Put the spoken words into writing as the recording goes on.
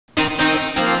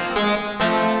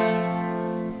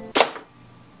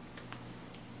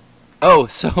Oh,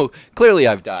 so clearly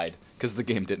I've died because the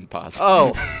game didn't pause.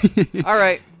 Oh, all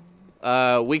right.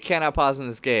 We cannot pause in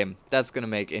this game. That's going to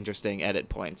make interesting edit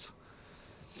points.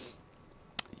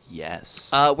 Yes.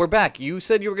 We're back. You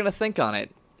said you were going to think on it.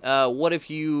 What have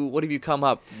you come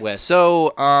up with?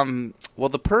 So, well,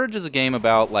 The Purge is a game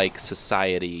about, like,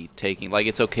 society taking... Like,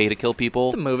 it's okay to kill people.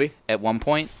 It's a movie. At one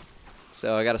point.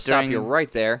 So I got to stop you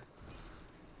right there.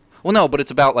 Well, no, but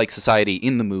it's about, like, society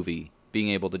in the movie being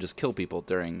able to just kill people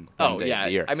during one day of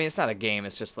the year. I mean, it's not a game.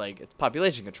 It's just, like, it's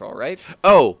population control, right?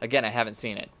 Oh. Again, I haven't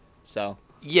seen it, so...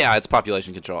 Yeah, it's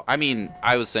population control. I mean,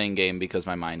 I was saying game because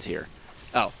my mind's here.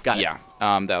 Oh, got it. Yeah,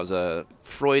 that was a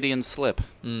Freudian slip.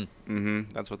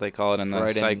 That's what they call it in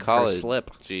the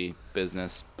psychology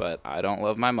business. But I don't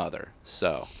love my mother,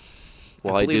 so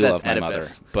well, I do love my mother.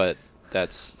 But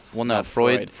that's no.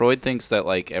 Freud thinks that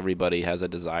like everybody has a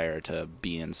desire to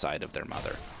be inside of their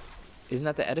mother. Isn't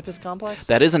that the Oedipus complex?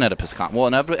 That is an Oedipus complex. Well,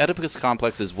 an Oedipus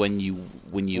complex is when you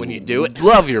do it,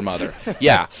 love your mother.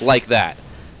 Yeah, like that.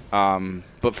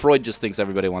 But Freud just thinks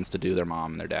everybody wants to do their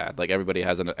mom and their dad. Like, everybody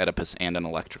has an Oedipus and an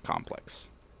Electra complex.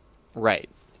 Right.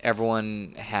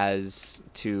 Everyone has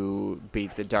to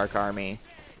beat the Dark Army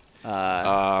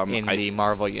in the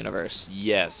Marvel Universe.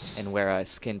 Yes. And wear a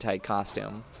skin-tight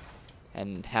costume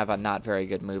and have a not very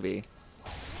good movie.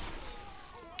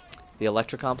 The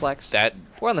Electra complex?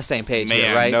 We're on the same page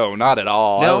here, right? No, not at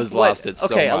all. No? I was lost it so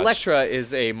much. Okay, Electra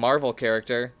is a Marvel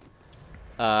character.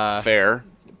 Fair.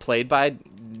 Played by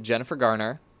Jennifer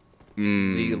Garner.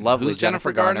 The lovely Who's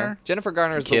Jennifer Garner? Jennifer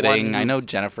Garner is the one. I know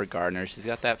Jennifer Garner. She's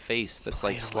got that face that's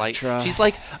like slight. She's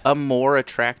like a more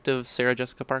attractive Sarah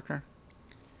Jessica Parker.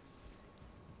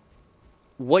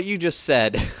 What you just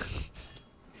said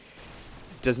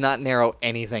does not narrow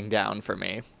anything down for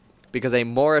me, because a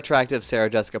more attractive Sarah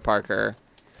Jessica Parker,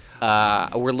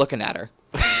 we're looking at her.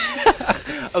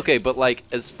 Okay, but like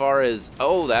as far as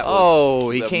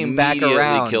he came back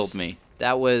around. Killed me.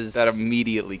 That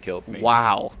immediately killed me.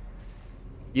 Wow.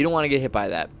 You don't want to get hit by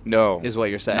that. No. Is what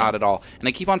you're saying. Not at all. And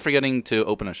I keep on forgetting to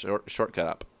open a shortcut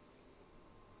up.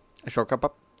 A shortcut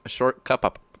up? A short cup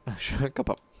up. A short cup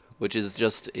up. Which is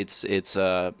just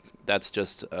that's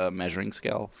just a measuring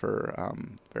scale for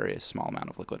very small amount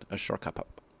of liquid. A short cup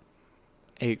up.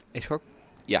 A short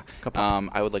Yeah. cup up.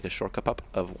 I would like a short cup up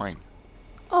of wine.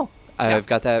 Oh. I've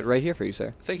got that right here for you,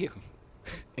 sir. Thank you.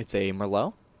 It's a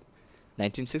Merlot.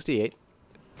 1968.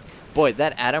 Boy,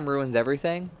 that Adam Ruins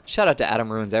Everything. Shout out to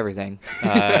Adam Ruins Everything.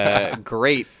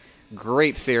 Great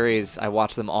series. I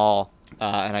watched them all,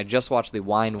 and I just watched the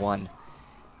wine one.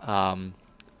 And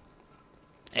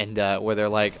where they're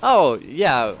like, oh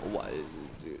yeah,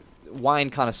 wine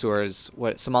connoisseurs,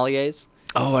 sommeliers.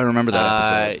 Oh, I remember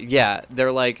that episode. Yeah,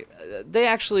 they're like, they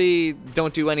actually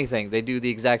don't do anything. They do the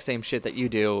exact same shit that you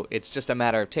do. It's just a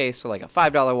matter of taste. So like a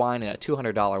 $5 wine and a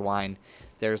 $200 wine.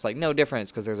 There's like no difference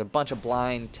because there's a bunch of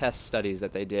blind test studies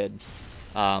that they did.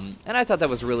 And I thought that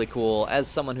was really cool as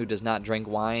someone who does not drink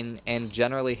wine and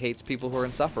generally hates people who are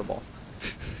insufferable.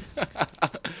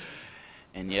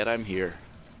 And yet I'm here.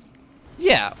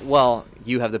 Yeah, well,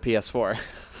 you have the PS4.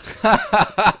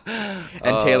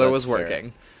 And Taylor was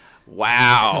working. Fair.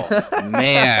 Wow.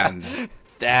 Man.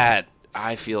 That,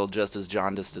 I feel just as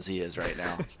jaundiced as he is right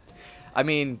now. I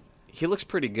mean, he looks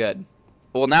pretty good.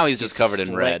 Well, now he's just covered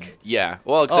in red. Yeah.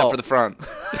 Well, except for the front.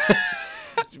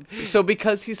 So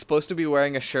because he's supposed to be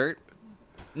wearing a shirt?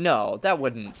 No, that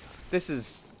wouldn't. This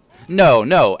is...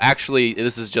 No. Actually,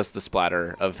 this is just the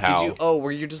splatter of how... Did you... Oh,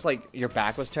 were you just like, your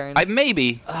back was turned?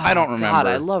 Maybe. I don't remember. God,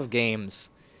 I love games.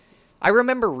 I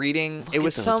remember reading... Look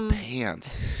at those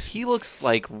pants. He looks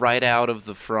like right out of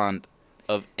the front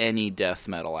of any death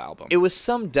metal album. It was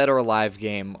some Dead or Alive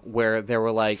game where they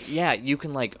were like, yeah, you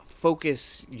can like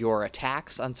focus your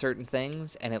attacks on certain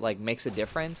things and it like makes a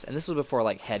difference. And this was before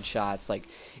like headshots. Like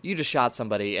you just shot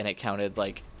somebody and it counted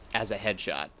like as a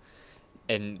headshot.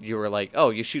 And you were like, oh,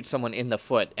 you shoot someone in the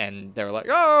foot and they were like,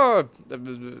 oh,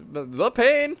 the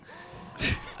pain.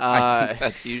 I think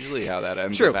that's usually how that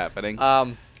ends up happening.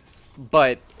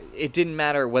 But it didn't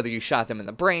matter whether you shot them in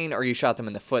the brain or you shot them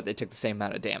in the foot. They took the same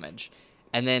amount of damage.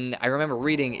 And then I remember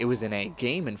reading it was in a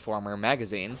Game Informer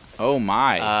magazine. Oh,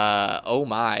 my.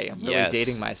 I'm really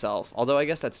dating myself. Although I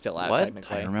guess that's still out,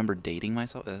 technically. I remember dating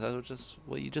myself? Is that just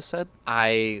what you just said?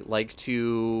 I like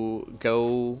to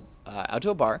go out to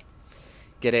a bar,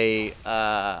 get a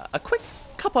quick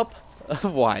cup up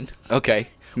of wine. Okay.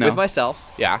 With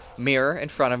myself. Yeah. Mirror in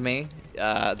front of me.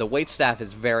 The wait staff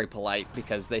is very polite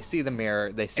because they see the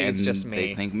mirror, they see it's just me.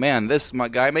 They think, man, this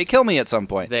guy may kill me at some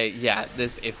point.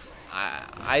 If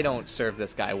I don't serve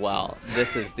this guy well,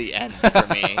 this is the end for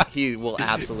me. He will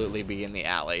absolutely be in the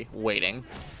alley waiting.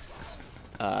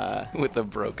 With a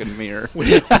broken mirror.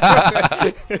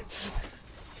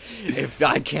 If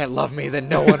God can't love me, then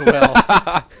no one will.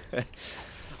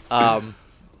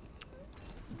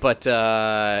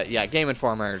 Yeah, Game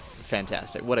Informer,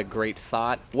 fantastic. What a great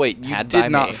thought. Wait, you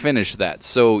did not finish that.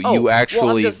 So you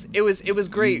actually... Well, it was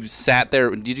great. You sat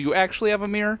there. Did you actually have a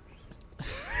mirror?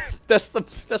 That's the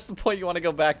point you want to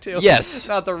go back to? Yes.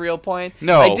 Not the real point?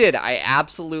 No. I did. I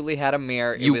absolutely had a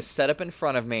mirror. It was set up in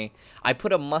front of me. I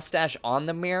put a mustache on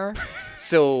the mirror,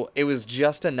 so it was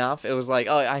just enough. It was like,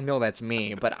 oh, I know that's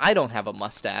me, but I don't have a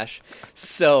mustache,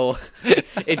 so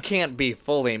it can't be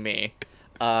fully me.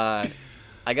 I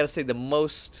gotta say the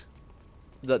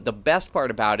best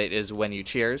part about it is when you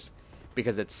cheers,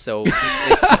 because it's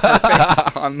perfect.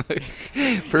 On the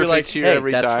perfect like, cheer hey,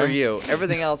 every that's time. for you.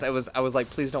 Everything else, I was like,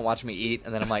 please don't watch me eat,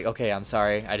 and then I'm like, okay, I'm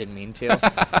sorry, I didn't mean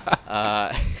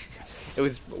to. It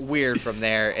was weird from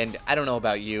there, and I don't know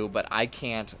about you, but I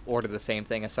can't order the same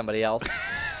thing as somebody else.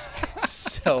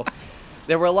 So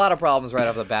there were a lot of problems right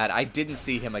off the bat. I didn't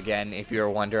see him again, if you were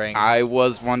wondering. I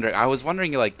was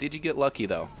wondering, like, did you get lucky,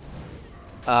 though?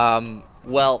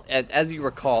 Well, as you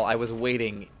recall, I was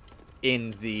waiting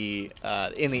in the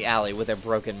alley with a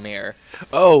broken mirror.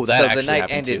 Oh, that actually so the night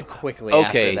happened ended too. Quickly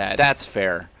after that. Okay, that's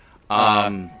fair.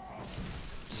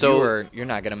 So you're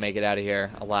not gonna make it out of here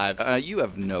alive. You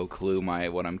have no clue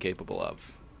what I'm capable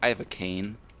of. I have a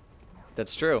cane.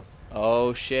 That's true.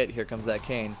 Oh shit! Here comes that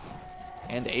cane,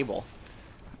 and Abel.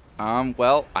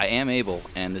 Well, I am Abel,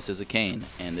 and this is a cane,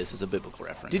 and this is a biblical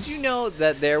reference. Did you know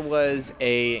that there was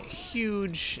a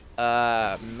huge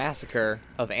massacre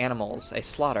of animals, a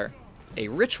slaughter, a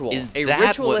ritual? Is a that what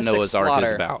ritualistic Noah's Ark slaughter.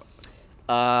 Is about?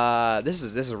 This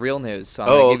is real news, so I'm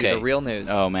gonna give you the real news.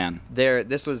 Oh man.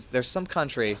 There's some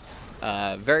country,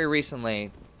 very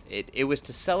recently, it was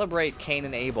to celebrate Cain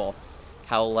and Abel,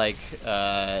 how like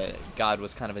God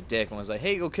was kind of a dick and was like,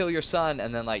 hey, go kill your son,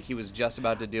 and then like he was just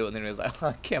about to do it, and then he was like, oh,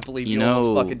 I can't believe you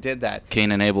almost fucking did that.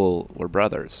 Cain and Abel were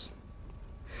brothers.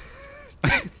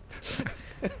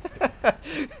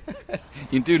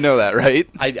 You do know that, right?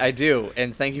 I do,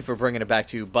 and thank you for bringing it back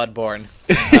to Bloodborne.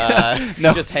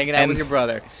 No, just hanging out with your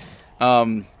brother.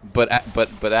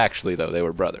 But actually though, they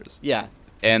were brothers. Yeah.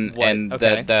 And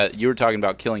okay. that you were talking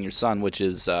about killing your son, which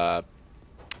is a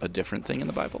different thing in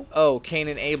the Bible. Oh, Cain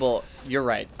and Abel. You're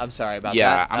right. I'm sorry about that.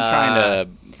 Yeah, I'm trying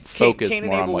to focus Cain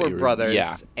more and Abel on what were brothers.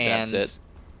 Yeah, and that's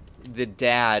it. The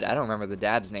dad, I don't remember the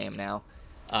dad's name now.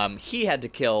 He had to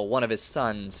kill one of his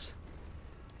sons.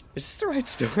 Is this the right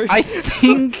story? I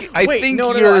think I think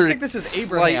this is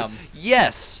Abraham.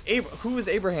 Yes. Who was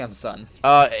Abraham's son?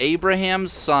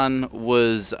 Abraham's son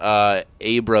was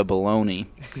Abrahbloney.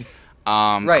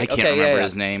 Right. I can't remember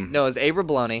his name. No, it's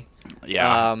Abrahbloney.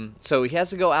 Yeah. So he has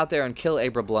to go out there and kill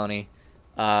Abrahbloney,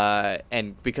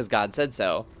 and because God said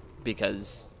so,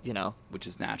 because which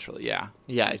is naturally, yeah.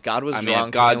 Yeah, God was drunk. Mean,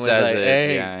 if God and says was like,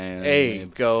 it, hey,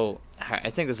 go. I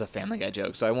think this is a Family Guy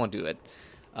joke, so I won't do it.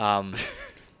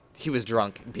 He was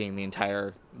drunk, being the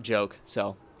entire joke,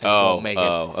 so I won't make it.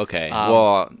 Oh, okay.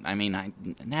 Well, I mean,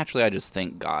 naturally, I just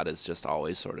think God is just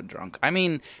always sort of drunk. I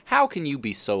mean, how can you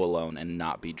be so alone and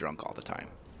not be drunk all the time?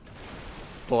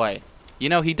 Boy.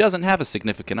 He doesn't have a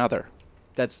significant other.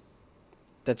 That's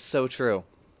so true.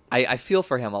 I feel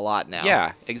for him a lot now.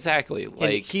 Yeah, exactly. Like,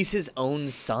 and he's his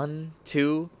own son,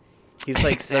 too. He's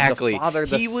like exactly. the Father,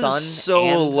 the he Son, was so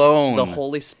and alone. The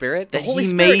Holy Spirit. The Holy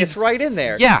Spirit, it's right in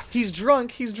there. Yeah. He's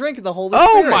drunk. He's drinking the Holy Spirit.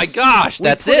 Spirit. Oh my gosh,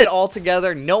 that's it. We put it all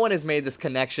together. No one has made this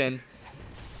connection.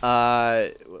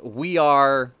 We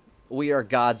are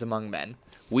gods among men.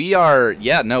 We are.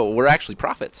 Yeah. No, we're actually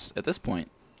prophets at this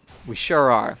point. We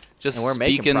sure are. And we're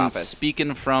making profits.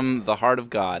 Speaking from the heart of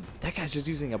God. That guy's just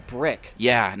using a brick.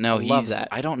 Yeah, no, love that.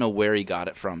 I don't know where he got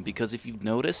it from, because if you've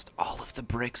noticed, all of the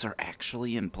bricks are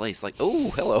actually in place. Like, oh,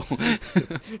 hello.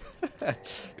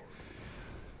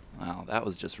 Wow, that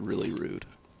was just really rude.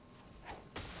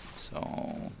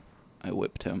 So, I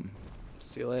whipped him.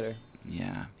 See you later.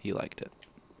 Yeah, he liked it.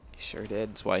 He sure did.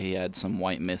 That's why he had some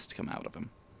white mist come out of him.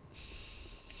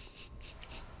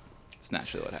 It's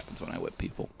naturally what happens when I whip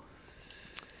people.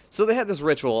 So they had this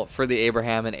ritual for the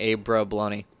Abraham and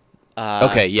Abrahbloney.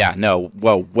 Okay, yeah, no,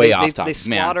 whoa, way off topic. They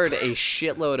slaughtered a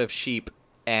shitload of sheep,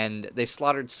 and they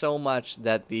slaughtered so much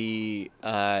that the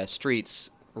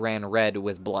streets ran red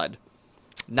with blood.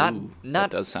 Not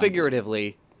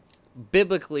figuratively,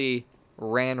 biblically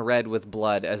ran red with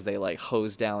blood as they like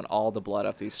hosed down all the blood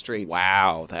off these streets.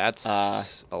 Wow, that's a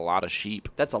lot of sheep.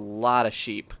 That's a lot of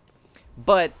sheep.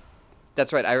 But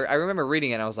that's right. I remember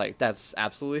reading it, and I was like, that's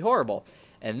absolutely horrible.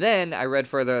 And then I read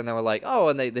further, and they were like, oh,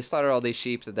 and they slaughtered all these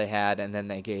sheep that they had, and then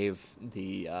they gave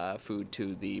the food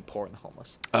to the poor and the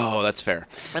homeless. Oh, that's fair.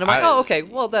 And I'm like, oh, okay,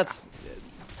 well, that's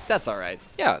all right.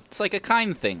 Yeah, it's like a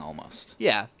kind thing almost.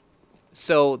 Yeah.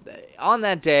 So on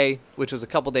that day, which was a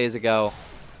couple days ago,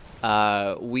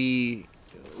 we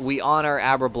honor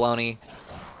Abrahbloney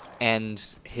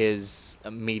and his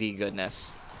meaty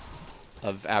goodness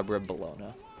of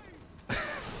Abrahbloney.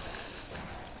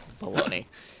 Baloney.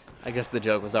 I guess the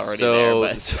joke was already there.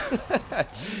 But.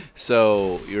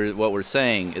 So what we're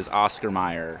saying is Oscar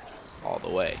Mayer all the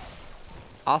way.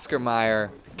 Oscar Mayer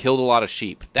killed a lot of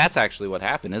sheep. That's actually what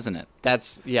happened, isn't it?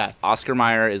 Yeah. Oscar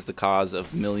Mayer is the cause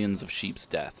of millions of sheep's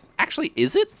death. Actually,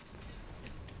 is it?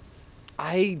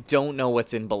 I don't know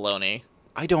what's in bologna.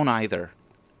 I don't either.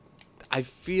 I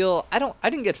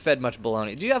didn't get fed much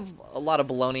bologna. Do you have a lot of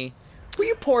bologna? Were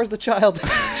you poor as a child?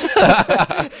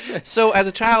 So as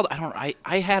a child,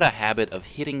 I had a habit of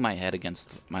hitting my head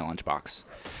against my lunchbox,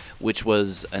 which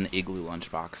was an Igloo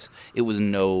lunchbox. It was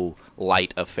no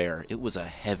light affair. It was a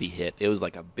heavy hit. It was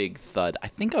like a big thud. I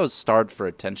think I was starved for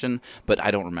attention, but I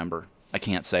don't remember. I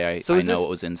can't say I know what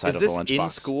was inside of the lunchbox. Is this in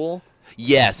school?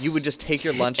 Yes. You would just take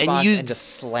your lunchbox and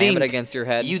just slam it against your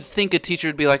head? You'd think a teacher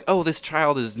would be like, oh, this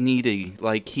child is needy.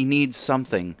 Like, he needs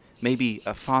something. Maybe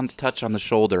a fond touch on the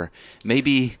shoulder.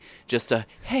 Maybe just a,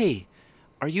 hey,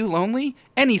 are you lonely?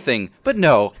 Anything. But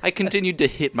no, I continued to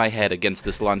hit my head against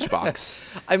this lunchbox.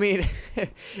 I mean,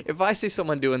 if I see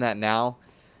someone doing that now,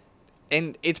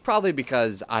 and it's probably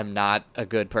because I'm not a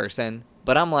good person,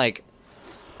 but I'm like,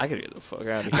 I gotta get the fuck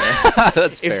out of here.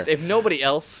 That's fair. If nobody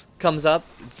else comes up,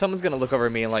 someone's gonna look over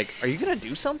at me and like, are you gonna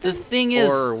do something? The thing is,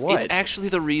 or what? It's actually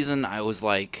the reason I was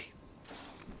like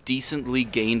decently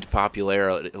gained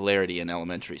popularity in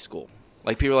elementary school.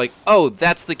 Like, people are like, oh,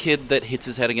 that's the kid that hits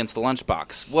his head against the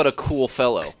lunchbox. What a cool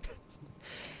fellow.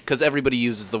 Because everybody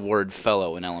uses the word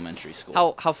fellow in elementary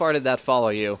school. How far did that follow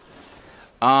you?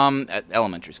 At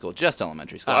elementary school, just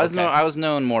elementary school. Oh, okay. I was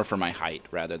known more for my height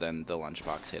rather than the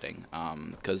lunchbox hitting.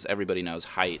 Because everybody knows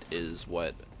height is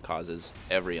what causes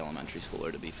every elementary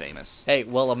schooler to be famous. Hey,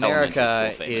 well,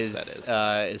 America famous,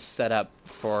 is set up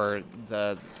for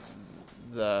the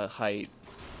height.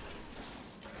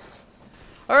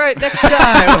 All right, next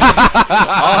time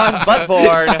on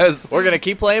Bloodborne, we're gonna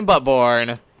keep playing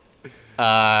Bloodborne,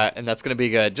 and that's gonna be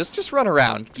good. Just run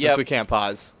around since we can't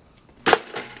pause.